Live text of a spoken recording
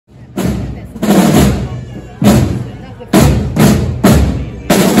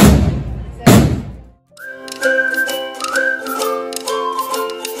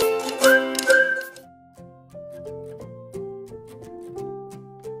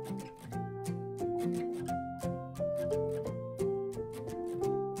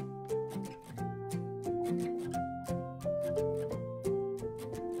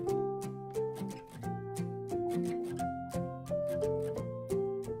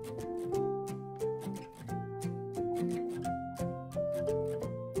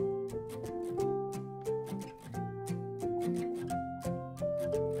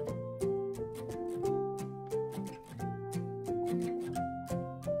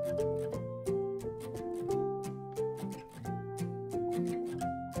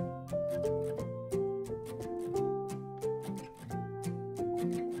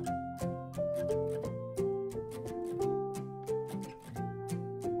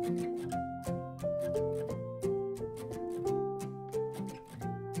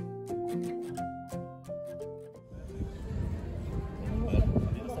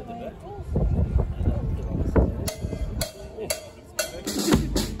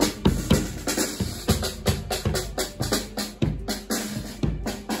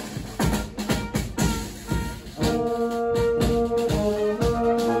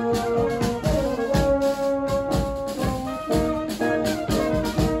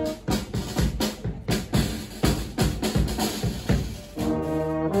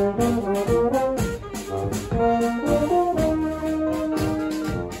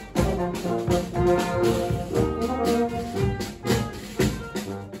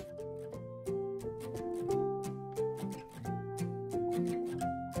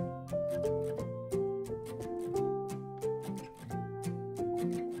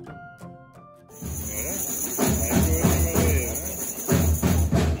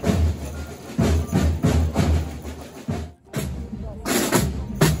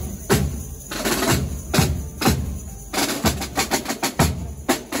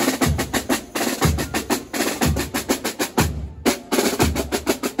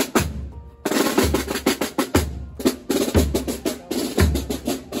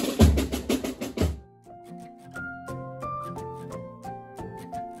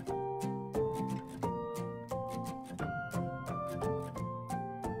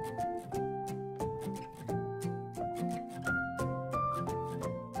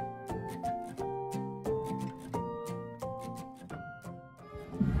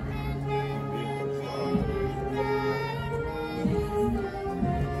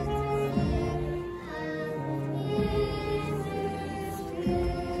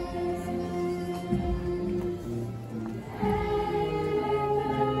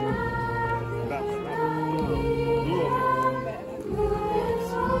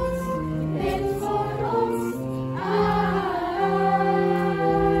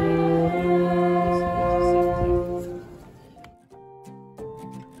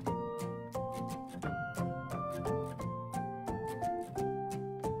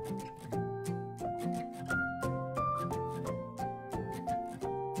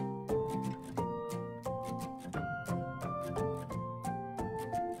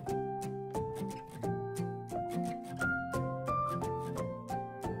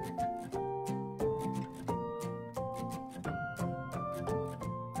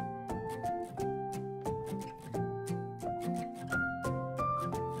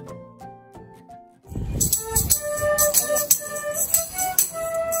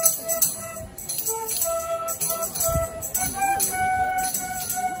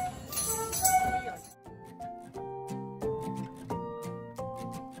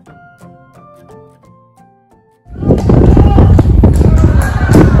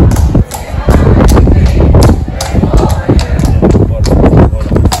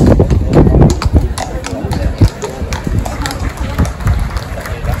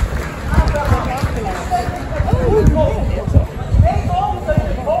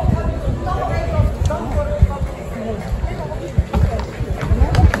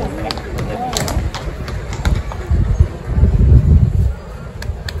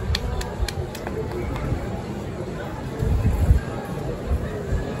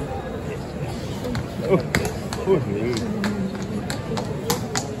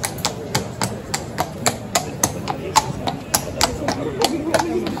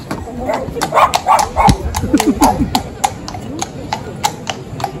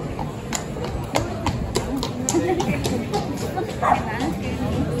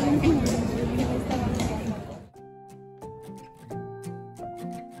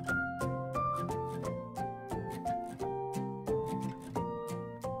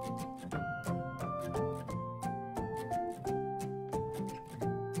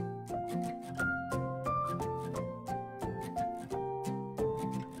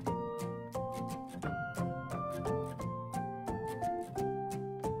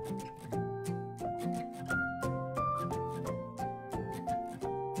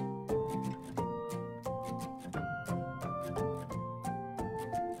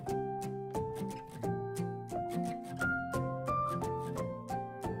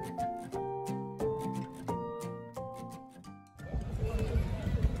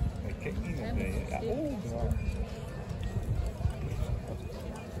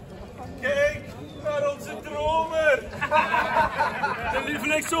Kijk naar onze dromer! De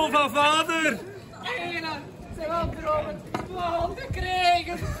lievelingszoon van vader! Ze wil dromen gewoon te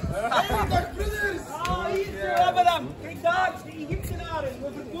krijgen. Hey, dag broeders! Ah, hier, we hebben hem. Kijk daar, de Egyptenaren.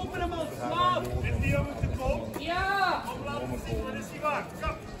 We verkopen hem als slaaf. Is die jongen te koop? Ja! Kom, laten we zien, wat is die waard?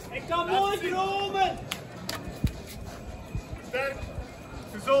 Kom. Ik kan mooi dromen. Sterk,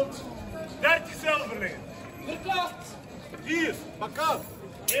 gezond, 30 zilverlingen. Verkocht. Hier, pak af.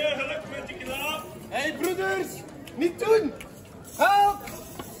 Heel geluk met je knaap. Hey broeders, niet doen! Help!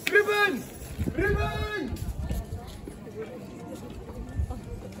 Ruben! Ruben!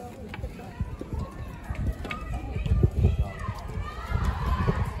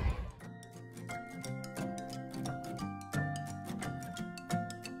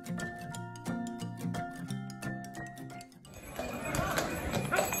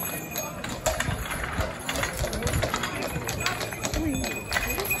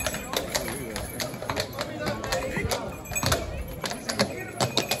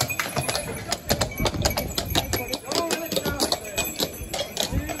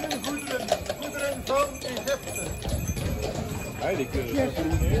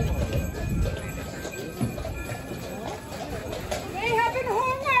 Wij hebben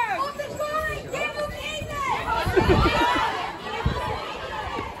honger. Op de koning, jij moet eten.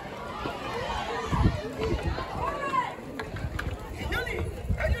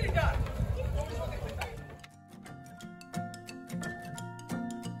 Jullie daar.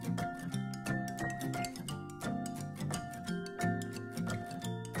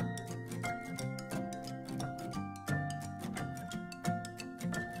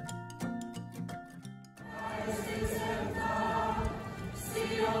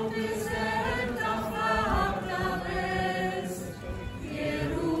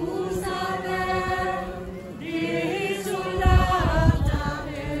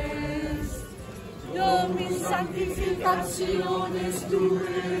 Santificationes tue,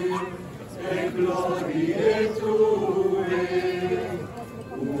 et gloriae tue,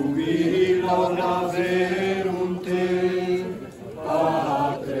 ubi lona verum te,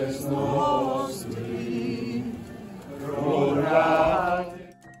 Patres nostri, rogate.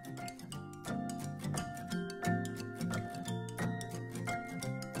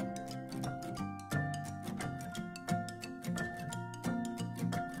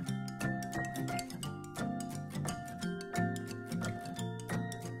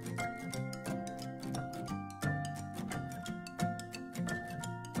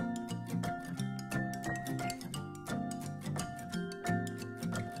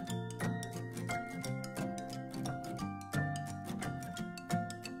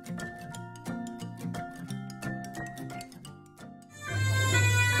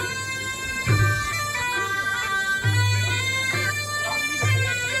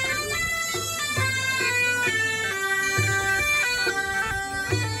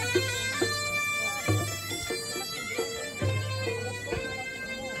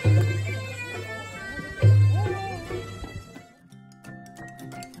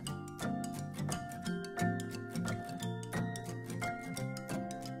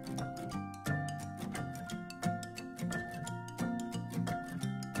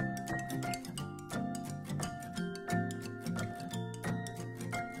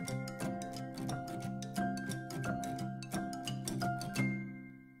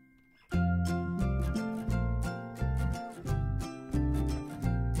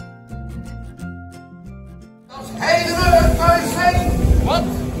 Heidenen, wij zijn... Wat?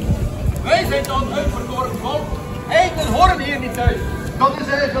 Wij zijn dan uitverkoren volk. Heidenen horen hier niet thuis. Dat is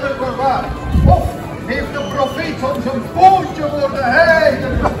eigenlijk wel waar. Of heeft de profeet van zijn pootje worden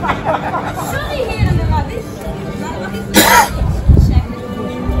heiden. Sorry, heren de rabbis, maar mag ik iets zeggen?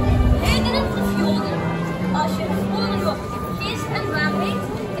 Heidenen of Joden, als je geboren wordt in geest en waarheid,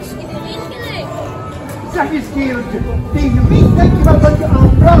 is iedereen gelijk. Zeg eens, kereltje, tegen wie denk je wel dat je aan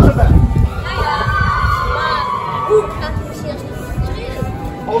het praten bent? Ja, maar hoe gaat het precies functioneren?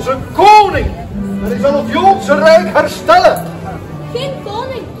 Als een koning. Dat is zal het Joodse Rijk herstellen. Geen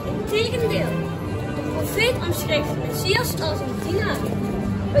koning, integendeel. De profeet omschrijft de Messias als een dienaar.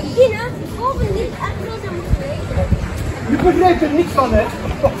 Een dienaar die bovendien erg zou moeten lijden. Je begrijpt er niets van, hè?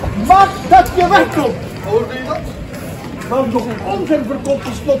 Maak dat je wegkomt. Hoorde je dat? Maar nog een onzin verkoopt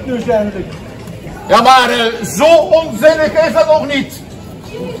die slotneus eigenlijk. Ja, maar zo onzinnig is dat nog niet.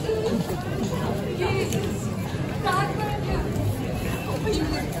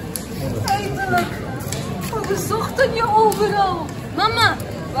 Eindelijk! We zochten je overal. Mama,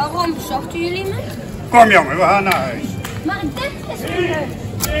 waarom zochten jullie me? Kom jongen, we gaan naar huis. Maar dit is mijn huis.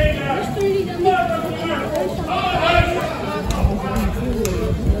 Wisten jullie dan niet dat ik naar huis had?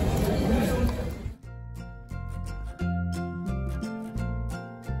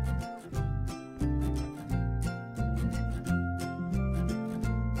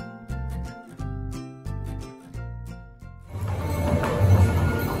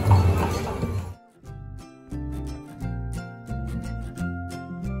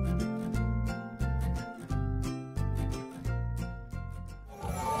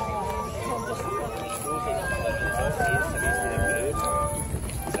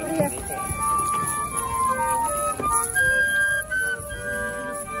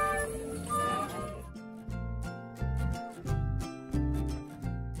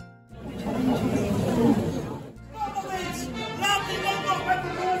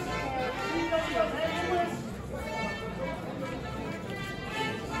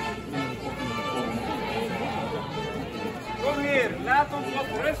 Kom hier, laat ons wat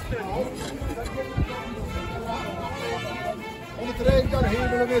rusten. En het rijk der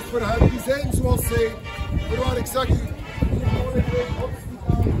hemelen is voor hen die zijn zoals zij. Voorwaar ik zeg u, hier koninkrijk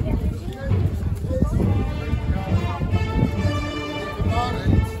de waarheid,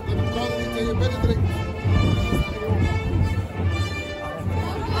 dat de tranen niet in je binnen dringt.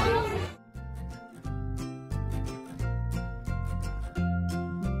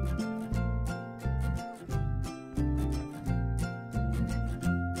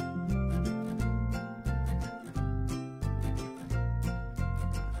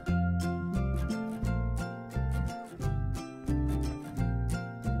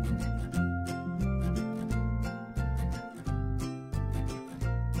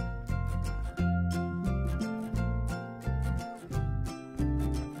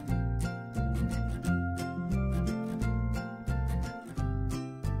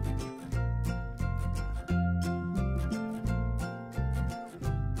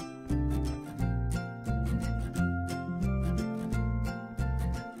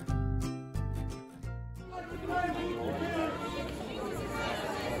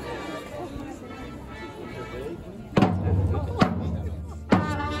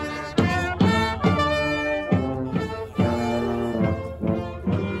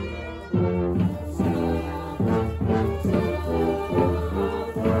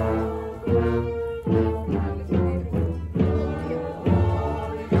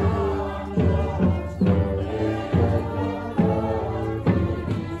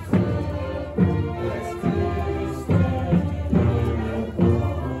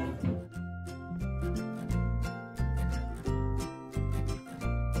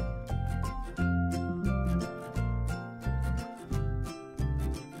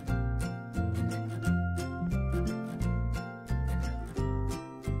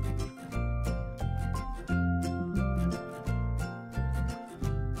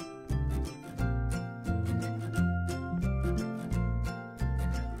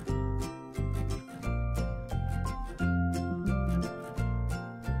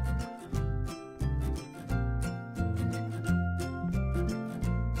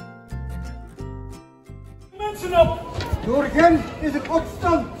 Mensen op! Door hem is het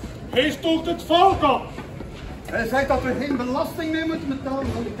opstand. Hij stookt het volk op! Hij zegt dat we geen belasting meer moeten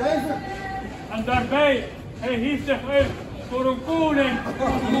betalen van de keizer. En daarbij, hij hief zich uit voor een koning!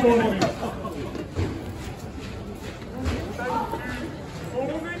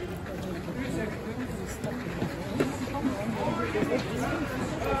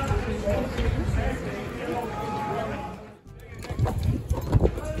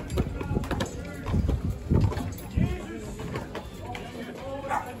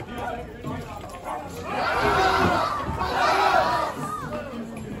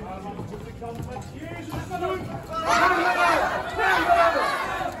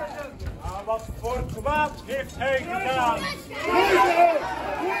 heeft hij gedaan.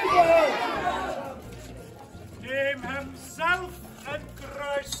 Neem hem zelf en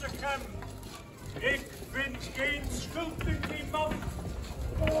kruisig hem. Ik vind geen schuld in die man.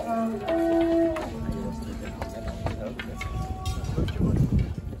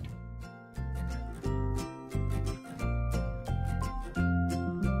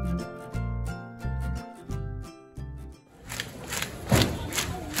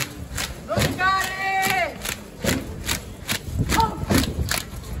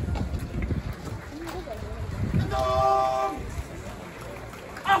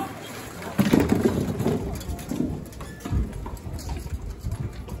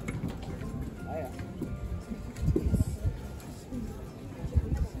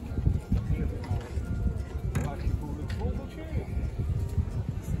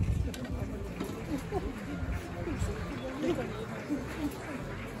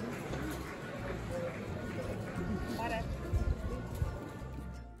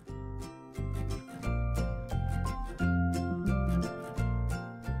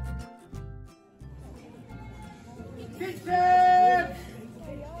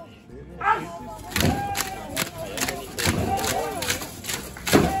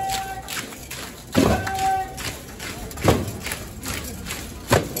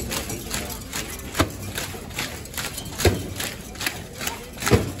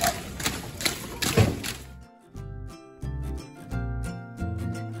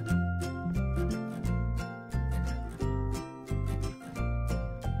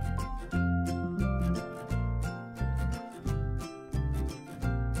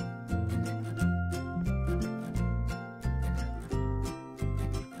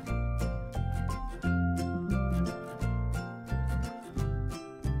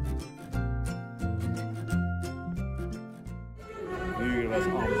 Nu was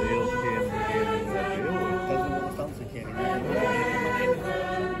aandeel geen dat is een bestandserkenning.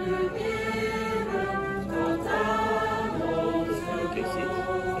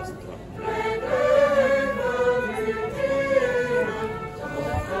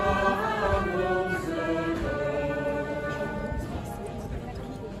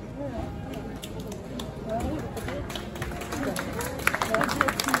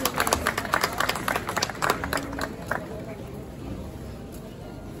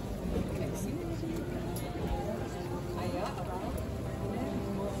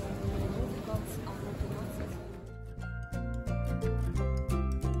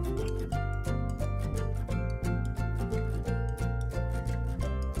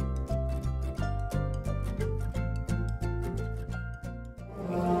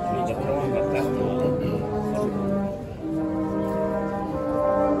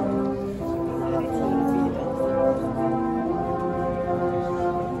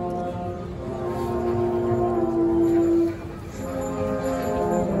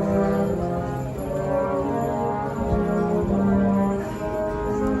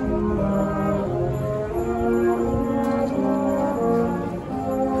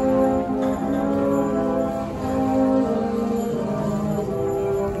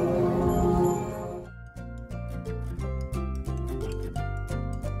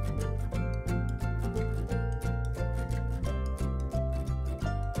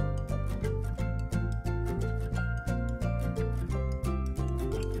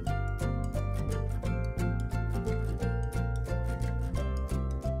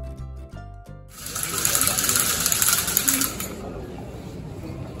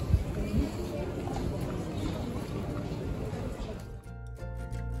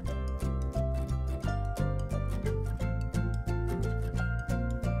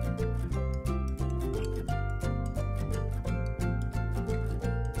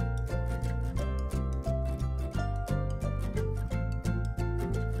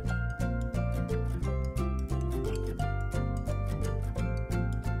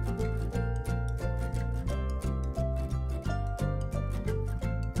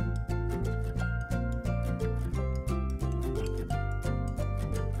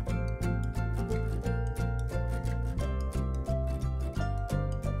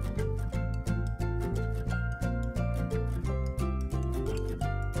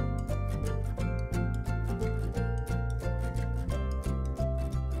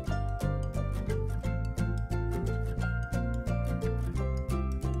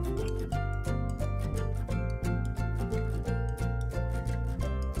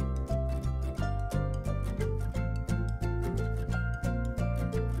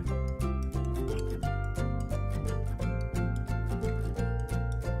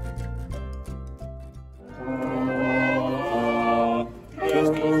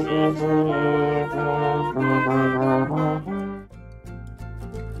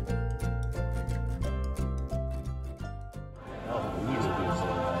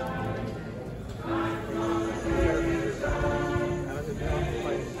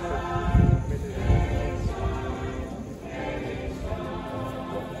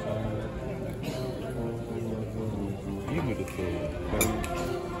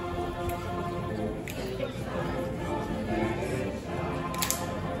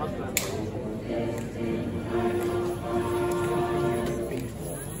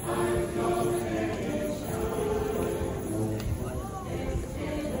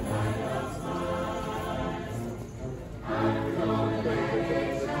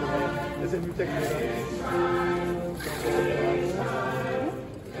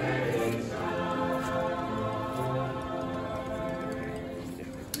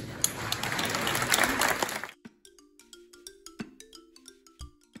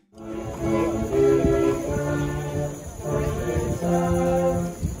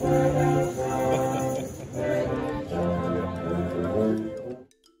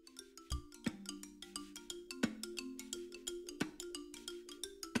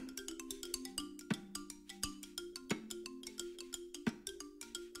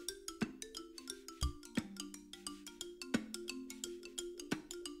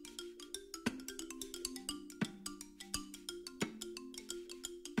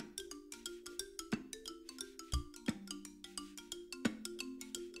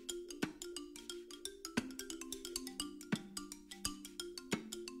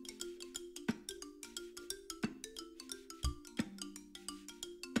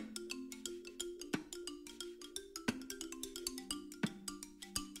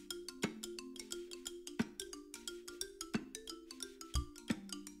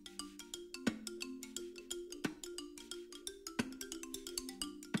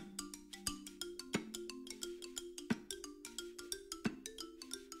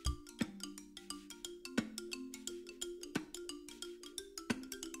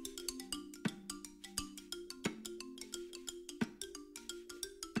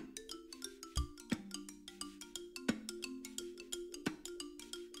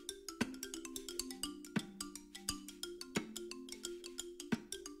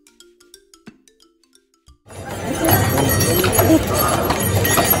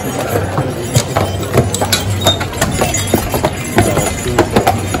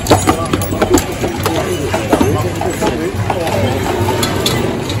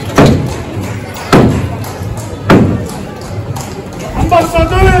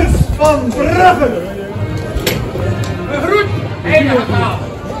 Ambassadeurs van Brugge. Begroet, heilige taal.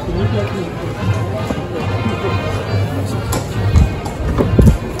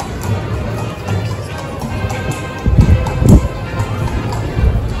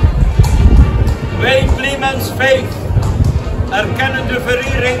 Wij Clemens V erkennen de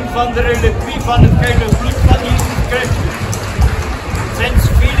verering van de reliquie van het heilige bloed van Jezus Christus. Sinds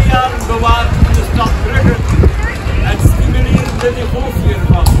vele jaren bewaard in de stad Brugge en stimuleren de devotie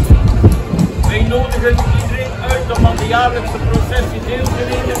ervan. Wij nodigen iedereen uit om aan de jaarlijkse processie deel te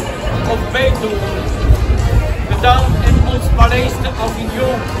nemen of bij te wonen. Gedaan in ons paleis te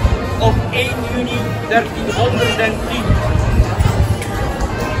Avignon op 1 juni 1310.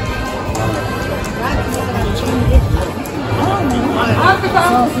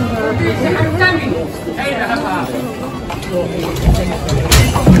 Hartelijk voor deze erkenning, heilige taal.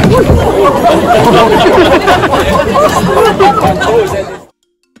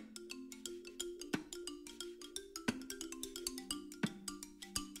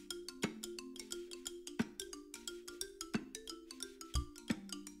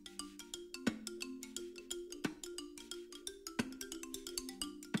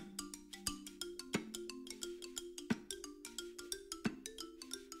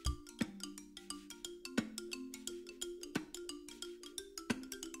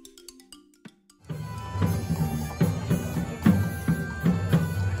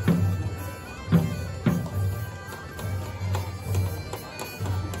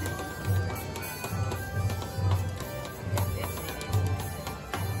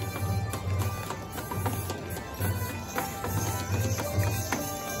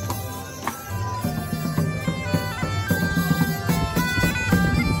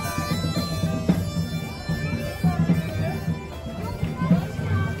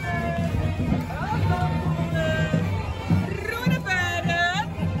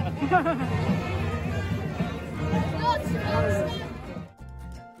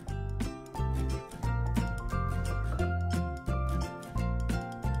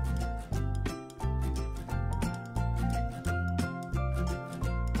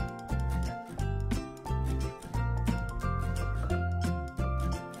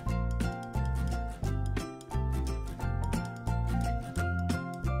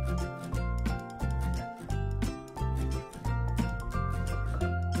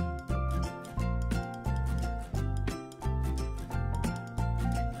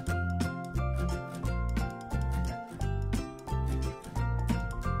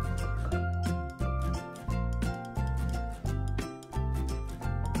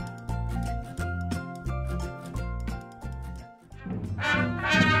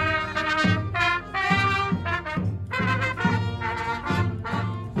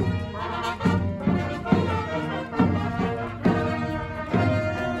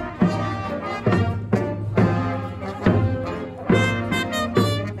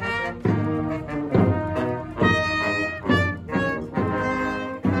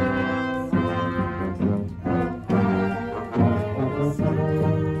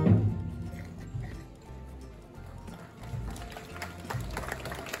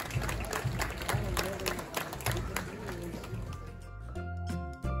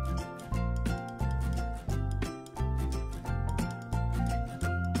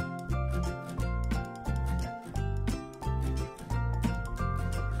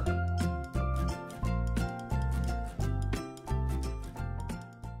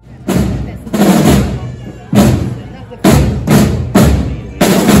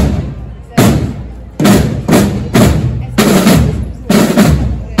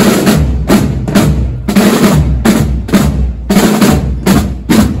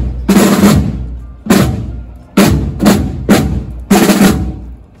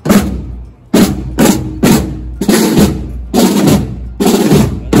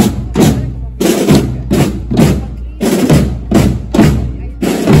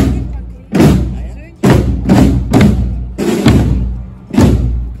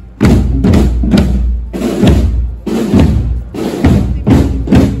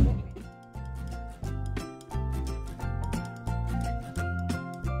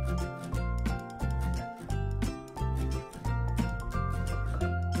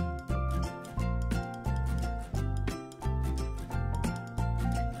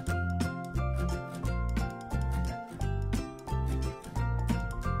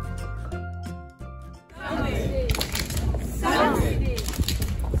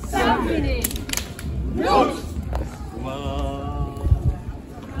 Fine. Bloed!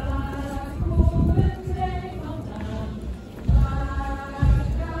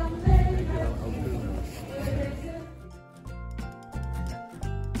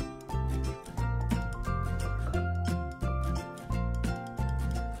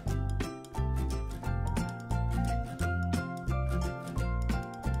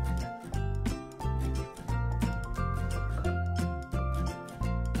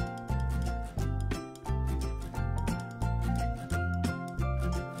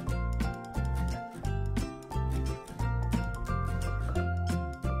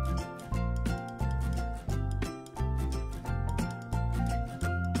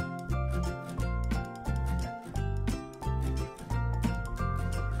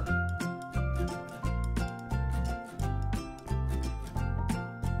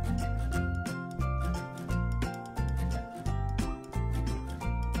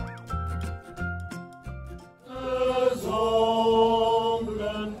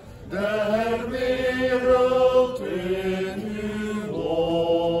 Zonden der wereld in uw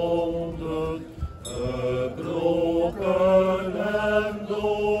wonden, gebroken en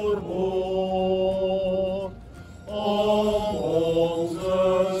doorboord, om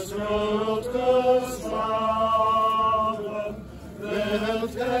onze schuld geslagen,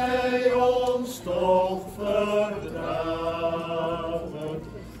 wilt gij ons toch verdragen.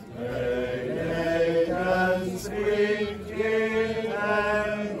 En spreekt geen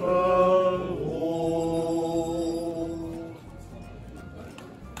enkel woord.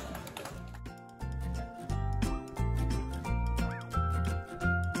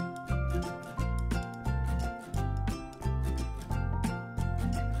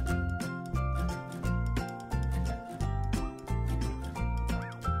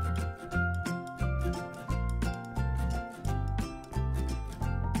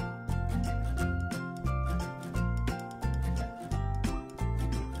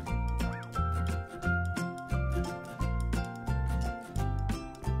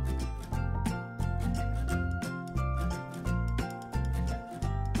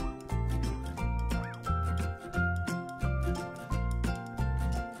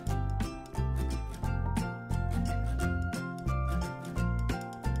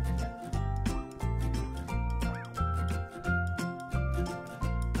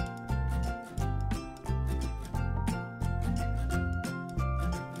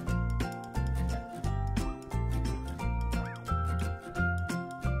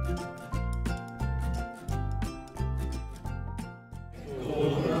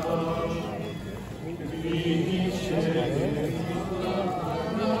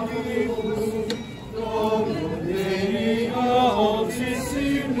 Domine,